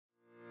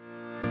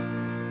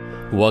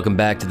Welcome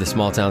back to the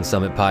Small Town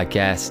Summit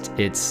podcast.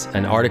 It's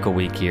an article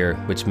week here,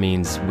 which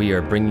means we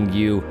are bringing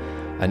you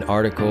an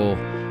article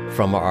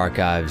from our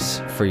archives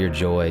for your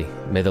joy.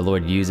 May the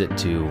Lord use it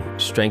to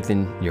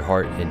strengthen your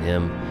heart in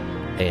Him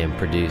and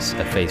produce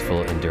a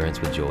faithful endurance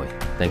with joy.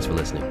 Thanks for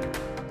listening.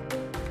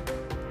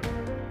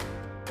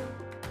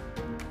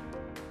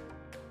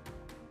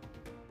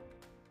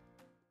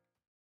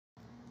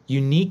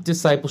 Unique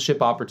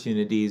Discipleship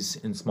Opportunities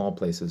in Small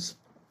Places.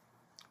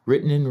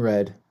 Written and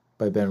read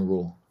by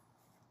Ruhl.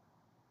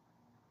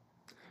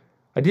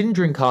 I didn't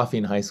drink coffee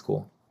in high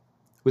school.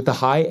 With the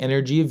high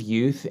energy of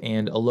youth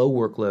and a low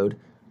workload,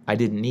 I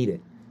didn't need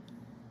it.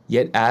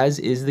 Yet, as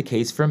is the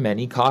case for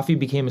many, coffee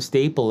became a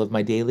staple of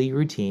my daily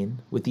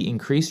routine with the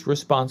increased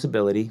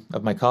responsibility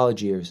of my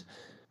college years.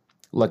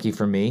 Lucky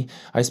for me,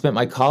 I spent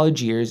my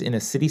college years in a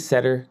city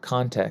center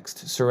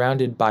context,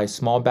 surrounded by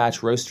small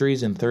batch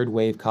roasteries and third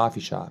wave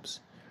coffee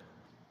shops.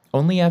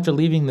 Only after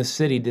leaving the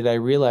city did I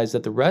realize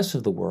that the rest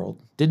of the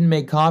world didn't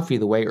make coffee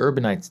the way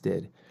urbanites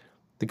did.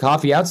 The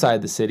coffee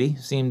outside the city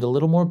seemed a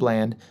little more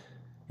bland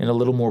and a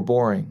little more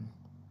boring.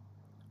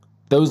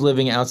 Those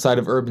living outside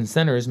of urban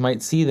centers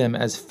might see them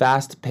as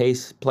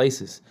fast-paced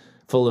places,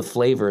 full of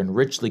flavor and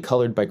richly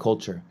colored by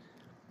culture.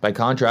 By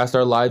contrast,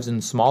 our lives in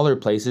smaller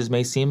places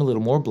may seem a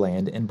little more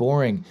bland and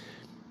boring.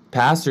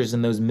 Pastors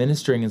and those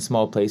ministering in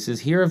small places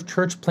hear of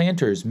church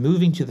planters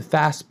moving to the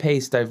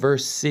fast-paced,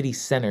 diverse city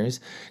centers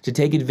to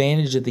take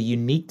advantage of the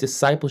unique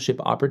discipleship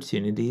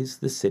opportunities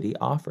the city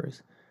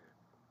offers.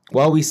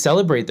 While we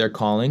celebrate their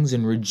callings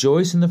and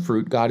rejoice in the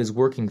fruit God is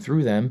working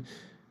through them,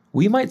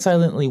 we might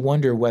silently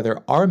wonder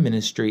whether our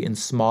ministry in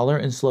smaller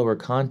and slower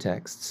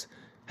contexts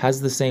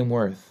has the same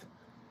worth.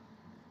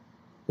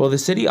 While the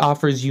city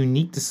offers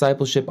unique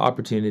discipleship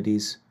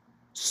opportunities,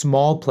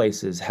 small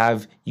places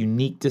have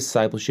unique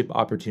discipleship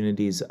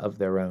opportunities of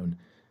their own.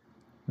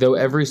 Though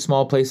every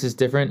small place is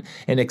different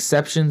and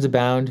exceptions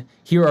abound,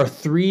 here are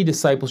 3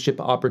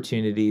 discipleship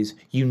opportunities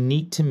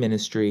unique to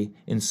ministry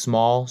in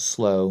small,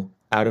 slow,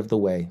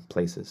 out-of-the-way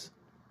places.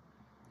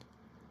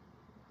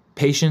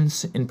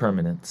 Patience and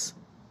permanence.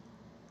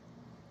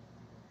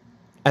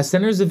 As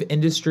centers of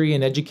industry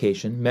and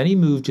education, many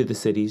move to the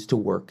cities to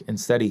work and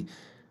study.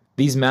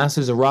 These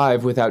masses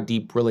arrive without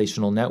deep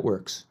relational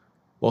networks.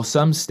 While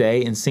some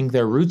stay and sink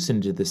their roots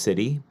into the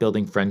city,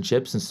 building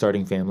friendships and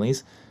starting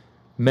families,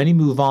 many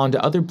move on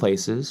to other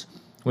places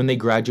when they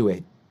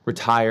graduate,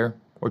 retire,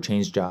 or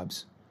change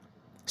jobs.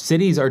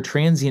 Cities are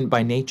transient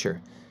by nature,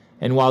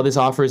 and while this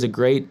offers a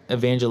great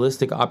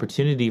evangelistic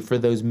opportunity for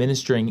those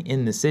ministering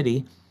in the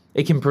city,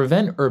 it can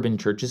prevent urban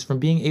churches from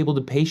being able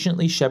to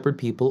patiently shepherd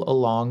people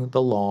along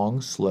the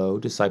long, slow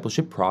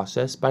discipleship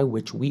process by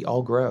which we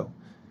all grow.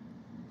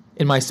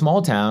 In my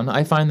small town,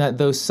 I find that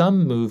though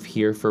some move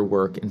here for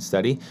work and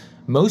study,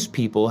 most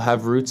people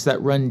have roots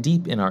that run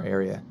deep in our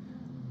area.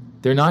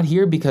 They're not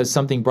here because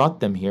something brought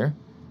them here.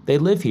 They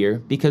live here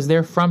because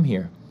they're from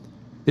here.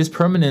 This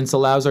permanence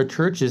allows our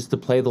churches to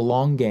play the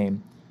long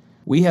game.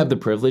 We have the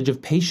privilege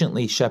of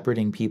patiently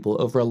shepherding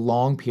people over a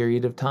long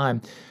period of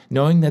time,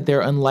 knowing that they're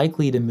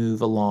unlikely to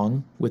move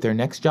along with their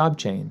next job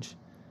change.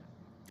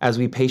 As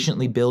we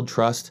patiently build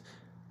trust,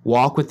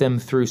 walk with them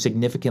through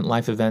significant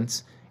life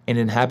events, and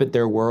inhabit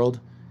their world,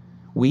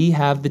 we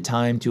have the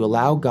time to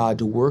allow God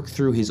to work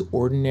through His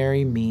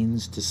ordinary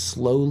means to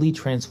slowly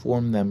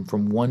transform them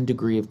from one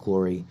degree of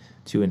glory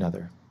to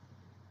another.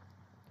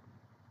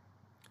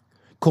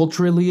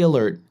 Culturally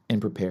alert and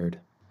prepared.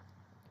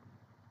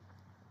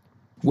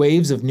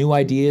 Waves of new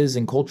ideas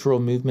and cultural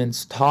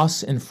movements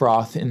toss and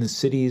froth in the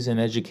cities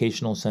and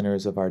educational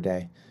centers of our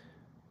day.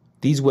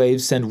 These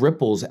waves send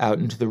ripples out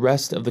into the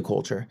rest of the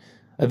culture,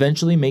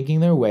 eventually making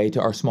their way to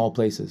our small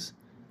places.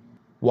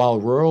 While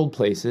rural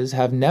places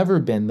have never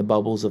been the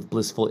bubbles of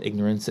blissful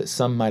ignorance that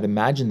some might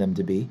imagine them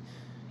to be,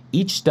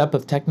 each step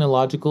of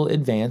technological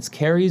advance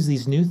carries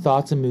these new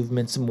thoughts and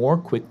movements more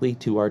quickly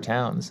to our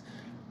towns.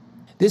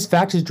 This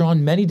fact has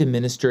drawn many to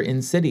minister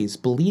in cities,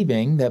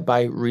 believing that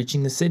by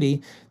reaching the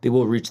city, they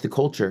will reach the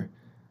culture.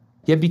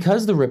 Yet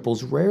because the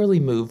ripples rarely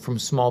move from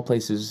small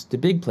places to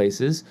big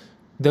places,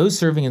 those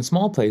serving in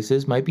small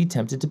places might be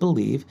tempted to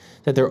believe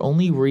that their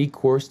only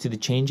recourse to the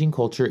changing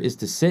culture is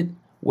to sit,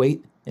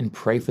 wait, and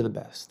pray for the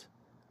best.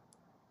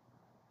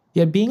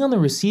 Yet being on the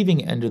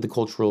receiving end of the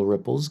cultural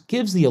ripples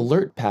gives the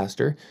alert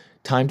pastor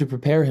time to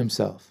prepare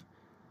himself.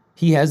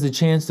 He has the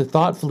chance to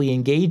thoughtfully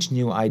engage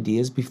new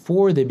ideas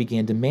before they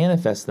begin to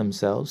manifest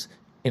themselves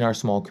in our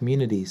small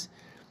communities.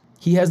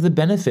 He has the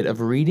benefit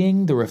of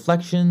reading the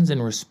reflections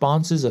and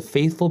responses of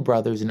faithful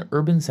brothers in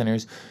urban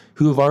centers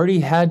who have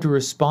already had to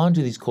respond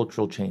to these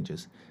cultural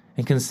changes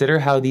and consider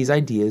how these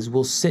ideas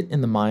will sit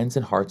in the minds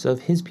and hearts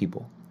of his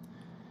people.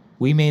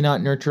 We may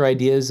not nurture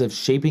ideas of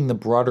shaping the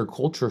broader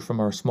culture from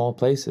our small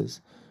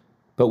places,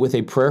 but with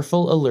a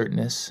prayerful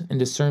alertness and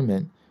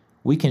discernment,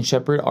 we can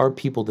shepherd our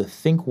people to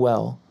think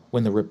well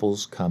when the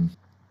ripples come.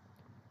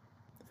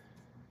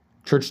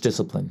 Church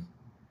discipline.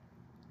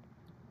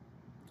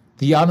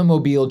 The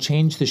automobile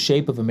changed the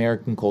shape of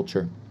American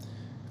culture.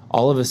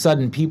 All of a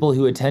sudden, people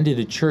who attended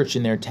a church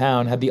in their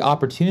town had the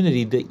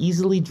opportunity to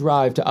easily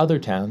drive to other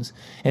towns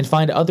and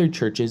find other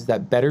churches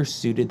that better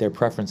suited their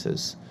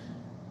preferences.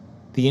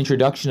 The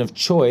introduction of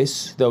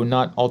choice, though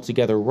not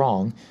altogether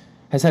wrong,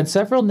 has had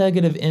several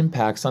negative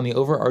impacts on the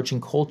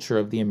overarching culture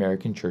of the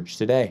American church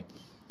today.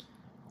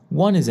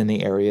 One is in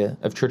the area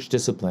of church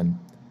discipline.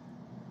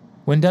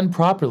 When done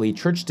properly,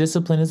 church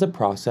discipline is a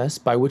process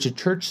by which a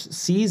church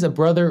sees a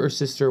brother or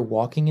sister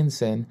walking in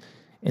sin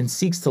and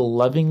seeks to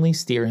lovingly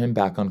steer him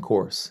back on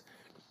course.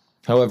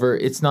 However,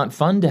 it's not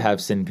fun to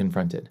have sin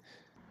confronted.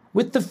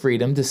 With the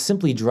freedom to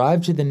simply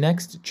drive to the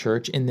next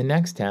church in the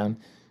next town,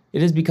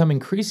 it has become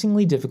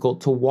increasingly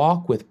difficult to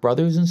walk with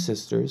brothers and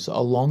sisters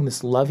along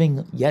this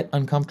loving yet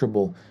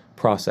uncomfortable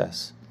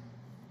process.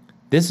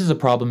 This is a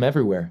problem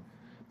everywhere,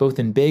 both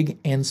in big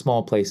and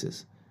small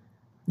places.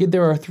 Yet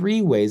there are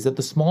 3 ways that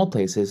the small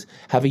places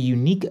have a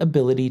unique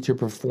ability to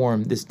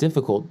perform this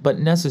difficult but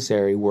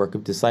necessary work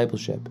of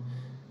discipleship.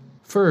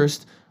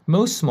 First,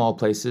 most small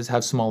places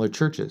have smaller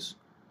churches.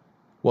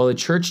 While a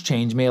church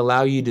change may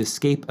allow you to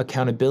escape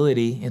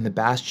accountability in the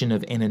bastion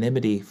of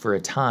anonymity for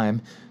a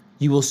time,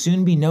 you will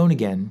soon be known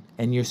again,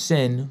 and your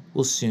sin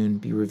will soon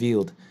be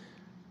revealed.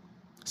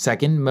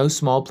 Second, most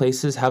small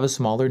places have a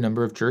smaller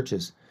number of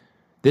churches.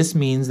 This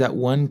means that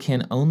one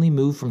can only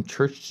move from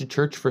church to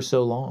church for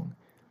so long.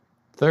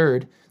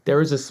 Third, there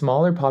is a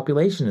smaller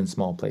population in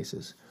small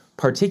places,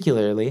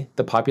 particularly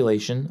the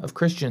population of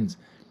Christians.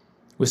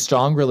 With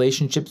strong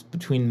relationships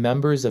between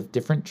members of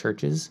different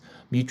churches,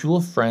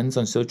 mutual friends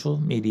on social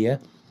media,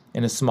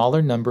 and a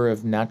smaller number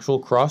of natural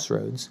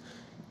crossroads,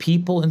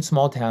 people in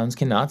small towns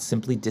cannot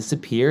simply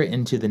disappear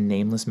into the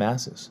nameless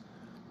masses.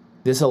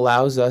 This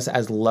allows us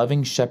as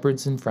loving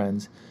shepherds and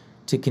friends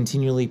to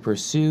continually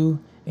pursue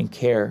and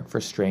care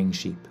for straying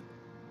sheep.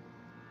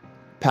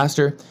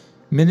 Pastor,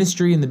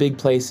 ministry in the big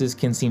places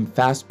can seem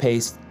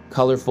fast-paced,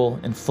 colorful,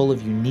 and full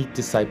of unique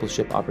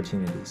discipleship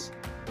opportunities.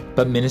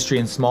 But ministry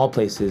in small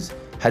places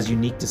has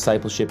unique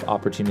discipleship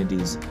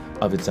opportunities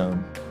of its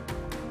own.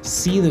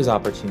 See those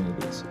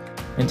opportunities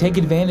and take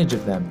advantage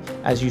of them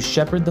as you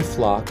shepherd the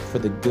flock for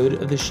the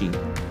good of the sheep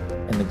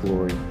and the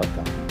glory of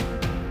God.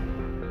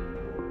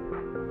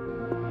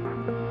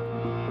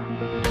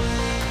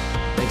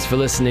 Thanks for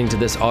listening to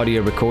this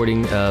audio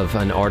recording of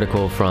an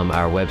article from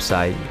our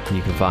website.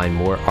 You can find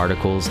more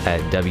articles at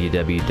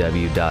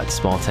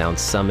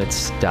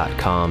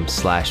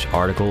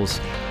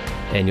www.smalltownsummits.com/articles.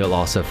 And you'll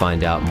also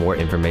find out more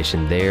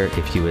information there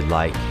if you would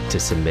like to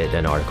submit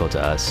an article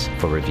to us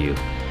for review.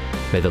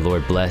 May the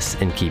Lord bless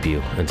and keep you.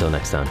 Until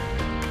next time.